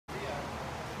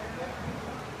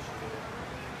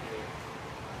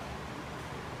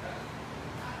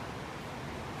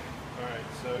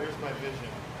So here's my vision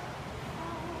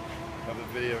of a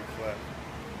video clip.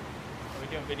 Are we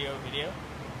doing video?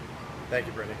 Thank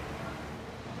you, Brittany.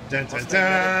 Dun, dun,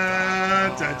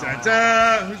 dun, dun, dun,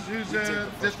 dun. Who's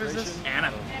diff is this?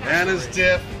 Anna. Anna's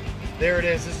diff. There it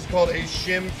is. This is called a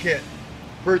shim kit.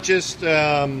 Purchased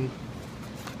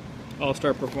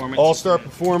All-Star Performance. All-Star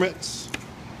Performance.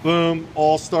 Boom.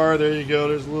 All-Star. There you go.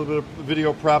 There's a little bit of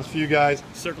video props for you guys.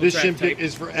 Circle this track shim kit type.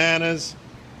 is for Anna's.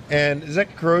 And is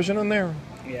that corrosion on there?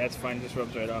 Yeah, it's fine. Just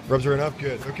rubs right off. Rubs right off?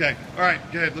 Good. Okay. All right.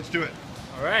 Good. Let's do it.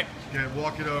 All right. Good.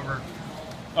 Walk it over.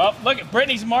 Oh, look at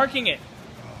Brittany's marking it.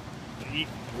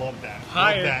 Love that.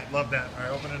 Higher. Love that. Love that. All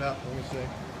right. Open it up. Let me see.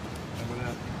 Open it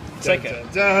up. It's like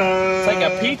it's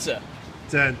like a pizza.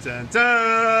 Dun, dun,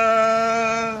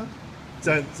 dun.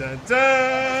 Dun, dun,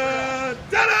 dun.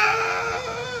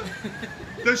 Ta-da!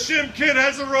 The shim kit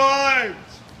has arrived.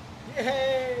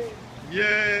 Yay!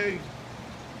 Yay.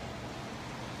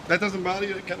 That doesn't bother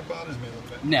you? It kind of bothers me a little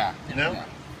bit. Nah. No? Nah.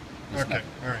 Okay.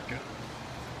 All right, good.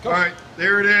 All right,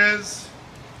 there it is.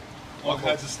 All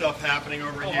kinds of stuff happening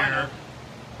over here.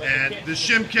 And the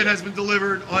shim kit has been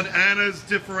delivered on Anna's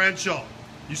Differential.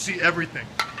 You see everything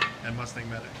at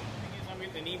MustangMedic. I'm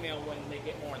getting an email when they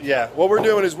get more. Yeah, what we're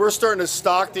doing is we're starting to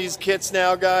stock these kits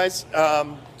now, guys.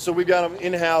 So we've got them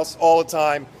in-house all the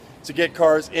time to get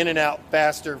cars in and out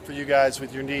faster for you guys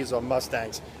with your needs on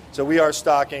Mustangs. So we are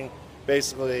stocking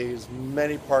basically as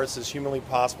many parts as humanly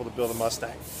possible to build a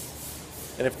Mustang.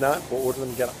 And if not, we'll order them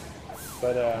and get them.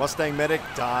 But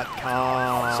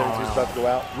MustangMedic.com. 72's about to go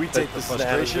out. We take the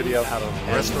frustration video out of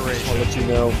restoration. restoration. I'll let you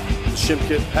know the shim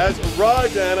kit has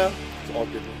arrived, Anna. It's all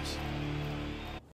good.